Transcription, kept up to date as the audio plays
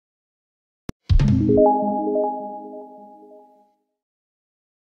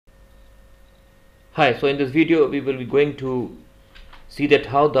Hi, so in this video we will be going to see that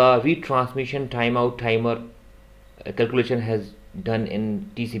how the retransmission timeout timer calculation has done in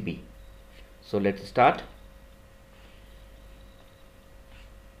TCP. So let's start.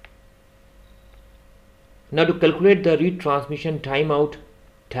 Now to calculate the retransmission timeout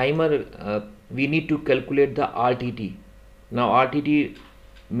timer, we need to calculate the RTT. Now RTT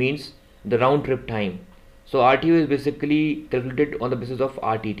means the round trip time. So RTO is basically calculated on the basis of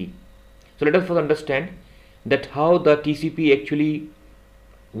RTT. So let us first understand that how the TCP actually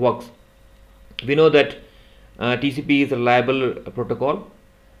works. We know that TCP is a reliable protocol,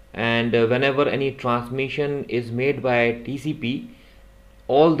 and whenever any transmission is made by TCP,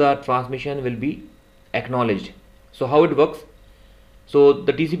 all the transmission will be acknowledged. So how it works? So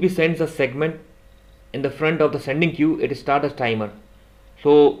the TCP sends a segment in the front of the sending queue. It starts a timer.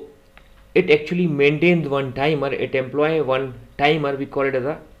 So it actually maintains one timer. It employs one timer. We call it as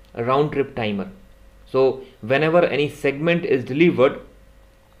a round trip timer. So whenever any segment is delivered,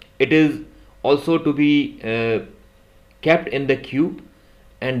 it is also to be kept in the queue,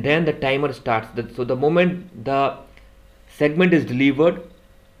 and then the timer starts. So the moment the segment is delivered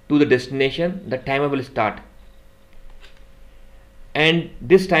to the destination, the timer will start, and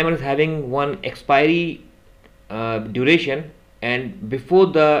this timer is having one expiry duration, and before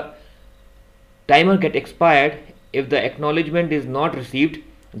the timer get expired, if the acknowledgement is not received,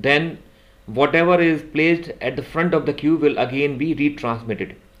 then whatever is placed at the front of the queue will again be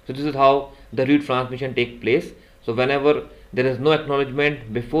retransmitted. So this is how the retransmission takes place. So whenever there is no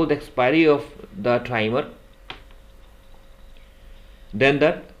acknowledgement before the expiry of the timer, then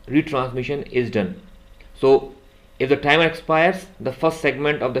the retransmission is done. So if the timer expires, the first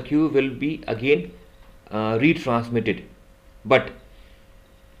segment of the queue will be again retransmitted. But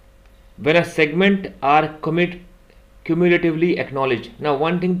when a segment are cumulatively acknowledged, now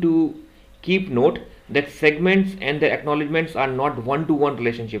one thing to keep note, that segments and their acknowledgements are not one-to-one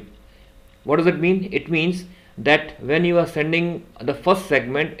relationship. What does it mean? It means that when you are sending the first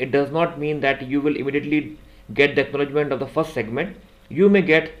segment, it does not mean that you will immediately get the acknowledgement of the first segment. You may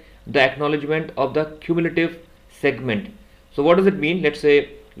get the acknowledgement of the cumulative segment. So what does it mean? Let's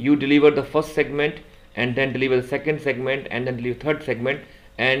say you deliver the first segment and then deliver the second segment and then deliver third segment,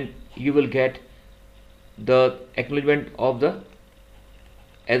 and you will get the acknowledgement of the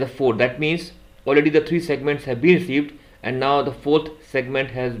as a 4. That means already the 3 segments have been received, and now the 4th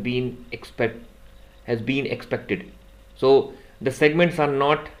segment has been expected. So the segments are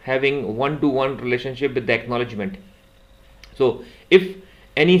not having one-to-one relationship with the acknowledgement. So if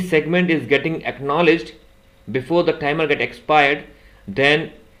any segment is getting acknowledged before the timer get expired,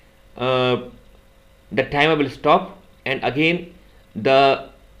 then the timer will stop, and again the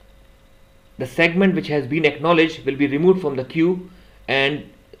segment which has been acknowledged will be removed from the queue, and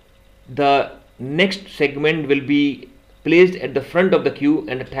the next segment will be placed at the front of the queue,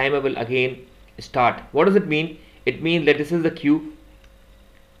 and the timer will again start. What does it mean? It means that this is the queue,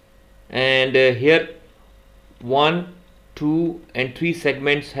 and here 1, 2 and 3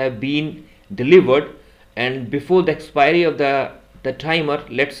 segments have been delivered, and before the expiry of the timer,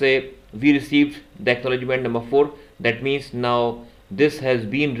 let's say we received the acknowledgement number 4. That means now this has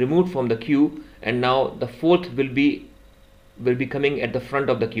been removed from the queue, and now the 4th will be coming at the front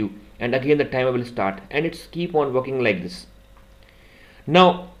of the queue, and again the timer will start, and it's keep on working like this.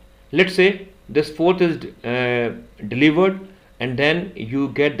 Now let's say this 4th is delivered, and then you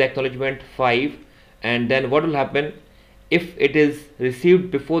get the acknowledgement 5, and then what will happen? If it is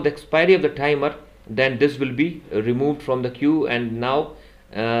received before the expiry of the timer, then this will be removed from the queue, and now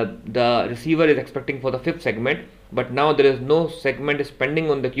the receiver is expecting for the 5th segment, but now there is no segment is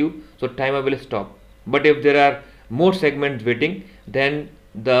pending on the queue, so timer will stop. But if there are more segments waiting, then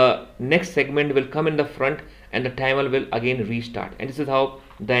the next segment will come in the front, and the timer will again restart, and this is how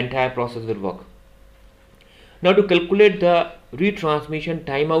the entire process will work. Now to calculate the retransmission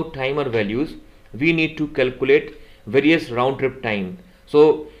timeout timer values, we need to calculate various round trip time.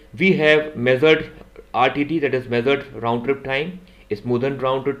 So we have measured RTT, that is measured round trip time, smoothened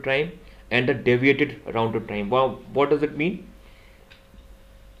round trip time, and the deviated round trip time. Well, what does it mean?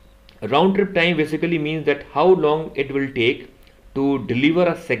 Round trip time basically means that how long it will take to deliver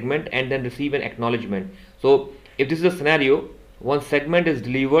a segment and then receive an acknowledgement. So if this is a scenario, one segment is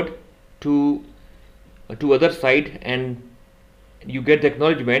delivered to other side and you get the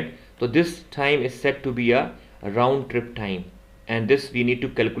acknowledgement, so this time is set to be a round trip time, and this we need to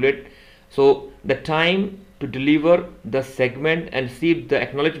calculate. So the time to deliver the segment and receive the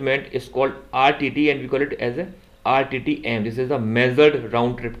acknowledgement is called RTT, and we call it as a RTTM. This is a measured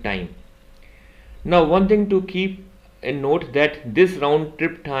round trip time. Now one thing to keep in note, that this round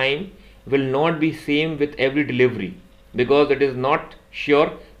trip time will not be same with every delivery, because it is not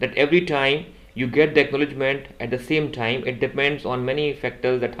sure that every time you get the acknowledgement at the same time. It depends on many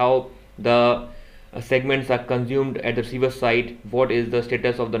factors, that how the segments are consumed at the receiver side, what is the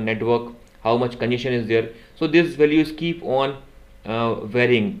status of the network, how much congestion is there. So these values keep on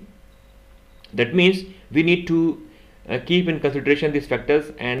varying. That means we need to keep in consideration these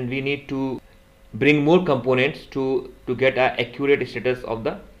factors, and we need to bring more components to get an accurate status of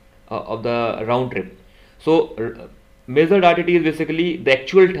the round trip. So measured RTT is basically the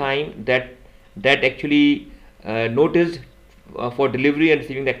actual time that actually noticed for delivery and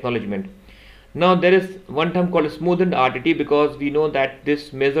receiving the acknowledgement. Now there is one term called smoothened RTT, because we know that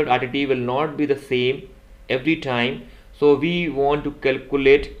this measured RTT will not be the same every time. So we want to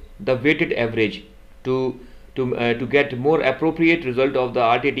calculate the weighted average to get more appropriate result of the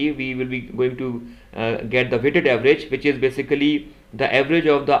RTT. We will be going to get the weighted average, which is basically the average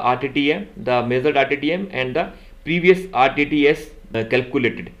of the RTTM, the measured RTTM, and the previous RTTS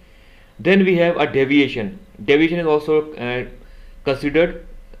calculated. Then we have a deviation. Deviation is also considered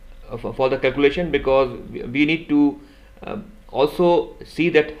for the calculation, because we need to also see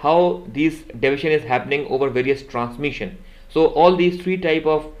that how this deviation is happening over various transmission. So all these three type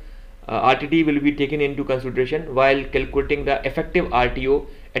of RTT will be taken into consideration while calculating the effective RTO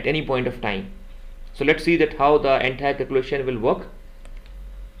at any point of time. So let's see that how the entire calculation will work.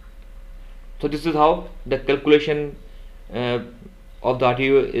 So this is how the calculation of the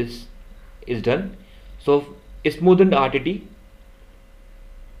RTO is done. So smoothened RTT,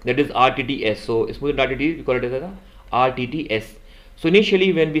 that is RTTS. So smoothened RTT, we call it as a RTTS. So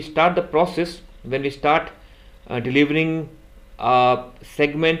initially when we start the process, when we start delivering a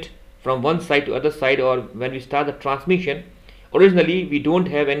segment from one side to other side, or when we start the transmission, originally we don't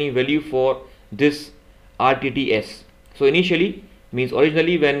have any value for this RTTS. So initially means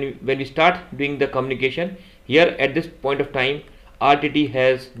originally when we start doing the communication, here at this point of time RTT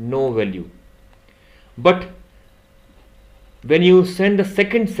has no value. But when you send the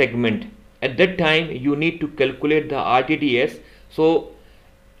second segment, at that time you need to calculate the RTTS. So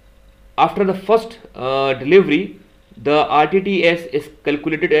after the first delivery, the RTTS is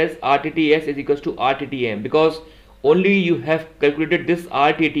calculated as RTTS is equals to RTTM, because only you have calculated this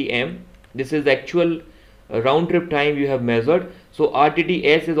RTTM. This is the actual round trip time you have measured. So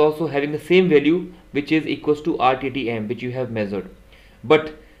RTTS is also having the same value, which is equals to RTTM, which you have measured.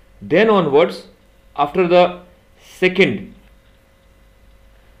 But then onwards, after the second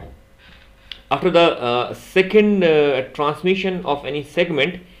transmission of any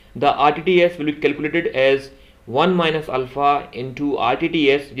segment, the RTTS will be calculated as 1 minus alpha into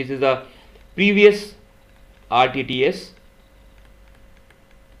RTTS. This is the previous RTTS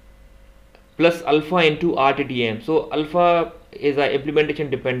plus alpha into RTTM. So alpha is a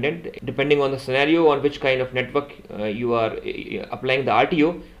implementation dependent, depending on the scenario on which kind of network you are applying the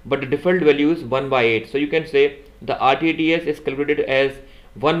RTO, but the default value is 1 by 8. So you can say the RTTS is calculated as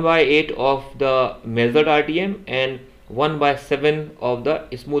 1 by 8 of the measured RTM and 1 by 7 of the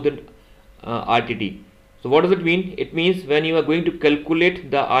smoothed RTT. So what does it mean? It means when you are going to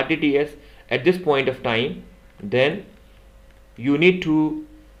calculate the RTTS at this point of time, then you need to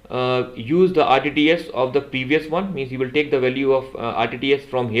use the RTTS of the previous one. Means you will take the value of RTTS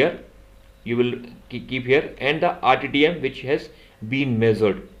from here, you will keep here, and the RTTM which has been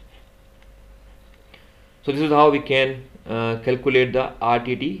measured. So this is how we can calculate the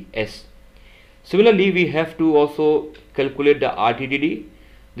RTTS. Similarly, we have to also calculate the RTTD.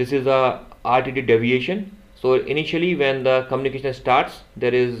 This is a RTT deviation. So initially when the communication starts,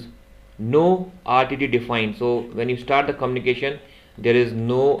 there is no RTT defined. So when you start the communication, there is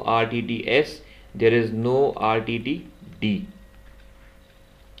no RTTS, there is no RTTD.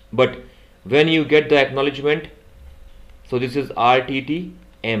 But when you get the acknowledgement, so this is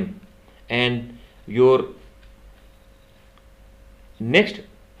RTTM, and your next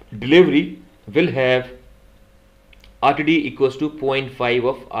delivery will have RTD equals to 0.5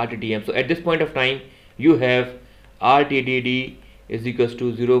 of RTTM. So at this point of time you have RTTD is equals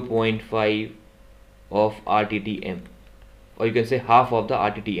to 0.5 of RTTM, or you can say half of the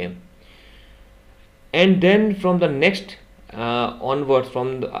RTTM. And then from the next onwards,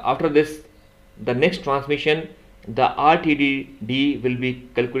 after this, the next transmission, the RTTD will be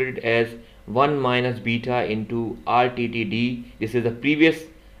calculated as 1 minus beta into RTTD. This is the previous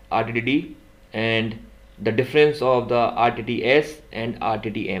RTTD and the difference of the RTTS and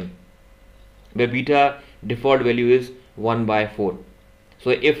RTTM, where beta default value is 1 by 4. So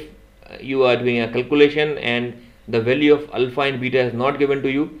if you are doing a calculation and the value of alpha and beta is not given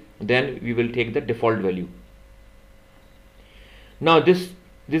to you, then we will take the default value. Now this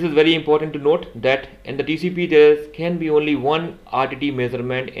is very important to note that in the TCP there can be only one RTT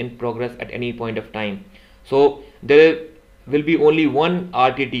measurement in progress at any point of time. So there will be only one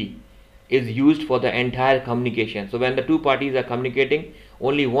RTT is used for the entire communication. So when the two parties are communicating,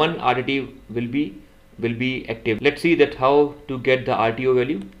 only one RTT will be active. Let's see that how to get the RTO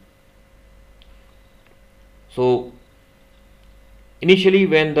value. So initially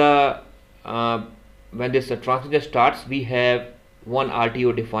when this transmission starts, we have one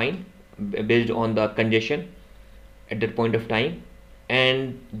RTO defined based on the congestion at that point of time,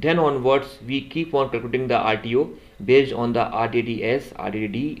 and then onwards we keep on calculating the RTO based on the RTTS,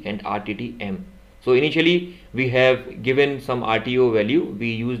 RTTD and RTTM. So initially we have given some RTO value, we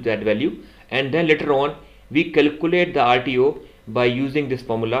use that value, and then later on we calculate the RTO by using this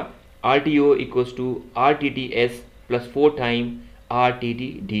formula: RTO equals to RTTS plus 4 times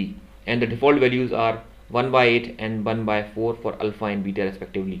RTTD, and the default values are 1/8 and 1/4 for alpha and beta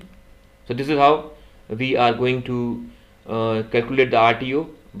respectively. So this is how we are going to calculate the RTO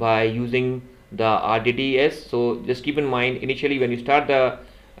by using the RTTS. So just keep in mind, initially when you start the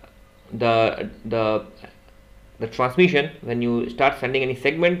transmission, when you start sending any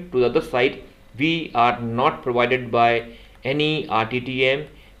segment to the other side, we are not provided by any RTTM,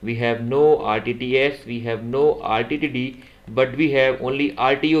 we have no RTTS, we have no RTTD, but we have only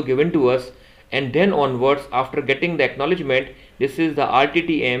RTO given to us. And then onwards, after getting the acknowledgement, this is the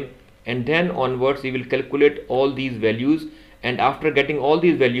RTTM, and then onwards we will calculate all these values, and after getting all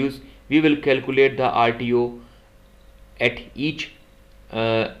these values we will calculate the RTO at each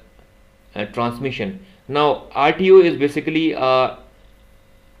transmission. Now RTO is basically a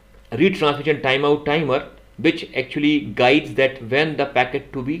retransmission timeout timer which actually guides that when the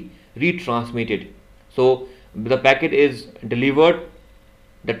packet to be retransmitted. So the packet is delivered,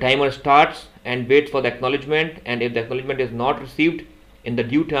 the timer starts and waits for the acknowledgement, and if the acknowledgement is not received in the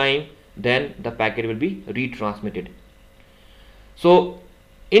due time, then the packet will be retransmitted. So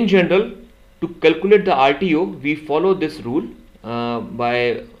in general, to calculate the RTO, we follow this rule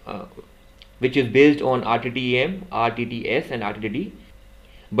which is based on RTTM, RTTS and RTTD.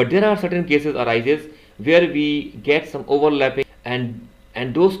 But there are certain cases arises where we get some overlapping,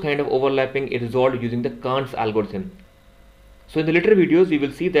 and those kind of overlapping is resolved using the Kahn's algorithm. So in the later videos we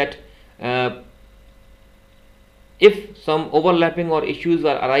will see that if some overlapping or issues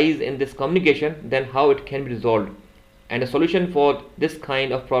arise in this communication, then how it can be resolved, and a solution for this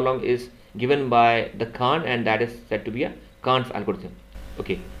kind of problem is given by the Kahn, and that is said to be a Kahn's algorithm.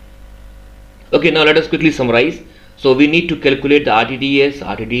 Okay, now let us quickly summarize. So we need to calculate the RTTS,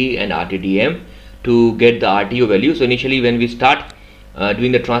 RTD and RTTM to get the RTO value. So initially when we start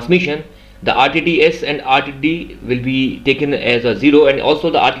doing the transmission, the RTTS and RTD will be taken as a 0, and also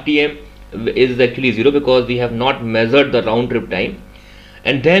the RTTM is actually 0 because we have not measured the round trip time.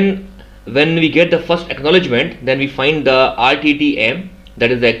 And then when we get the first acknowledgement, then we find the RTTM,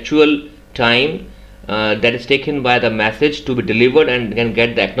 that is the actual time that is taken by the message to be delivered, and can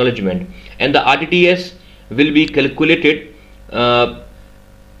get the acknowledgement. And the RTTS will be calculated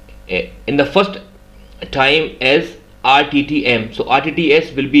in the first time as RTTM. So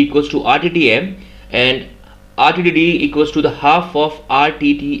RTTS will be equals to RTTM, and RTTD equals to the half of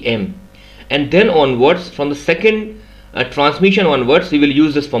RTTM. And then onwards, from the second transmission onwards, we will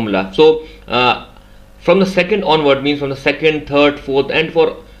use this formula. So from the second onward means from the second, third, fourth, and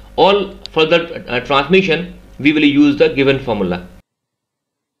for all further transmission we will use the given formula.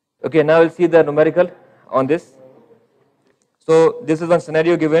 Okay, now we'll see the numerical on this. So this is one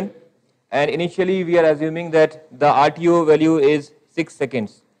scenario given, and initially we are assuming that the RTO value is 6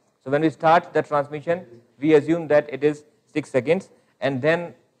 seconds. So when we start the transmission, we assume that it is 6 seconds, and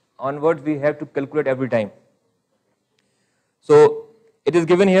then onwards we have to calculate every time. So it is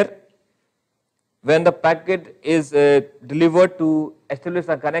given here, when the packet is delivered to establish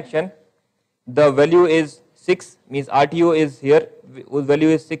a connection, the value is 6, means RTO is here, whose value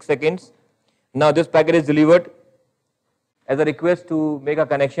is 6 seconds. Now this packet is delivered as a request to make a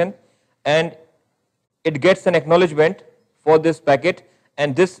connection, and it gets an acknowledgement for this packet,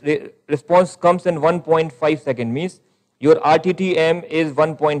 and this response comes in 1.5 second, means your RTTM is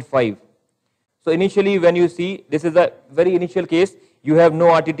 1.5. So initially when you see, this is a very initial case, you have no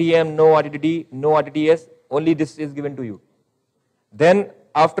RTTM, no RTTD, no RTTS, only this is given to you. Then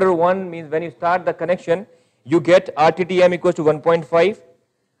after 1 means when you start the connection, you get RTTM equals to 1.5,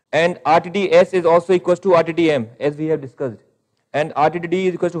 and RTTS is also equals to RTTM as we have discussed, and RTTD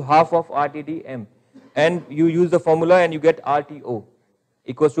is equals to half of RTTM, and you use the formula and you get RTO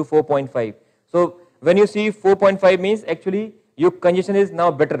equals to 4.5. So when you see 4.5 means actually your congestion is now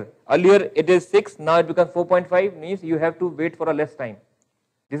better. Earlier it is 6, now it becomes 4.5, means you have to wait for a less time.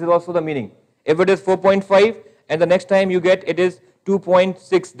 This is also the meaning. If it is 4.5 and the next time you get it is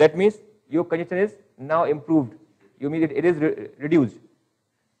 2.6, that means your congestion is now improved. You mean it is reduced.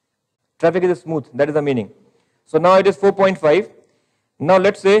 Traffic is smooth, that is the meaning. So now it is 4.5. Now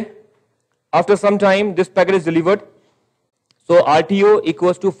let's say after some time this packet is delivered. So RTO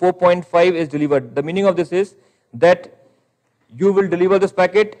equals to 4.5 is delivered. The meaning of this is that you will deliver this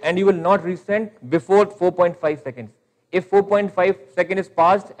packet and you will not resend before 4.5 seconds. If 4.5 seconds is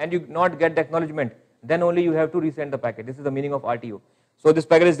passed and you not get the acknowledgement, then only you have to resend the packet. This is the meaning of RTO. So this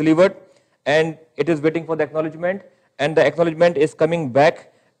packet is delivered and it is waiting for the acknowledgement, and the acknowledgement is coming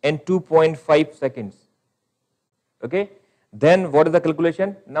back in 2.5 seconds. Okay. Then what is the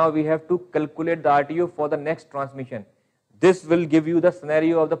calculation? Now we have to calculate the RTO for the next transmission. This will give you the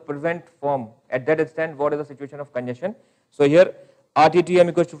scenario of the present form. At that instant, what is the situation of congestion? So here RTTM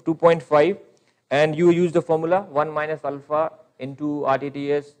equals to 2.5 and you use the formula 1 minus alpha into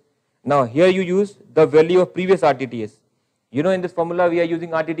RTTS. Now here you use the value of previous RTTS. You know, in this formula we are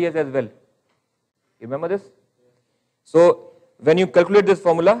using RTTS as well. You remember this? So when you calculate this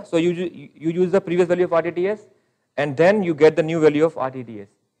formula, so you use the previous value of RTTS and then you get the new value of RTTS.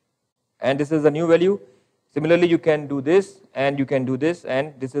 And this is the new value. Similarly, you can do this and you can do this,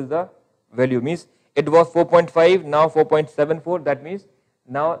 and this is the value. Means it was 4.5, now 4.74. That means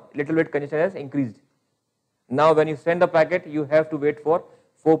now little bit congestion has increased. Now when you send the packet, you have to wait for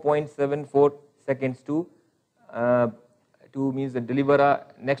 4.74 seconds to means deliver a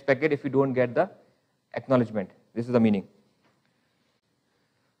next packet if you don't get the acknowledgement. This is the meaning.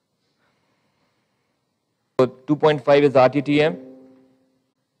 So 2.5 is RTTM.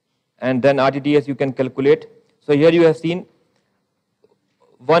 And then RTTS you can calculate. So here you have seen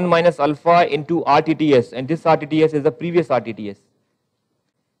 1 minus alpha into RTTS, and this RTTS is the previous RTTS.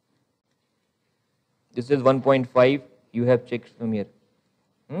 This is 1.5, you have checked from here.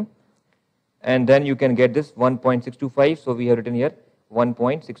 And then you can get this 1.625, so we have written here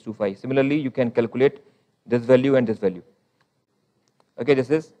 1.625. Similarly, you can calculate this value and this value. Okay,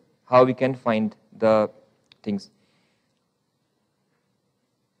 this is how we can find the things.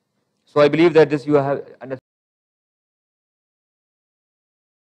 So I believe that this you have understood.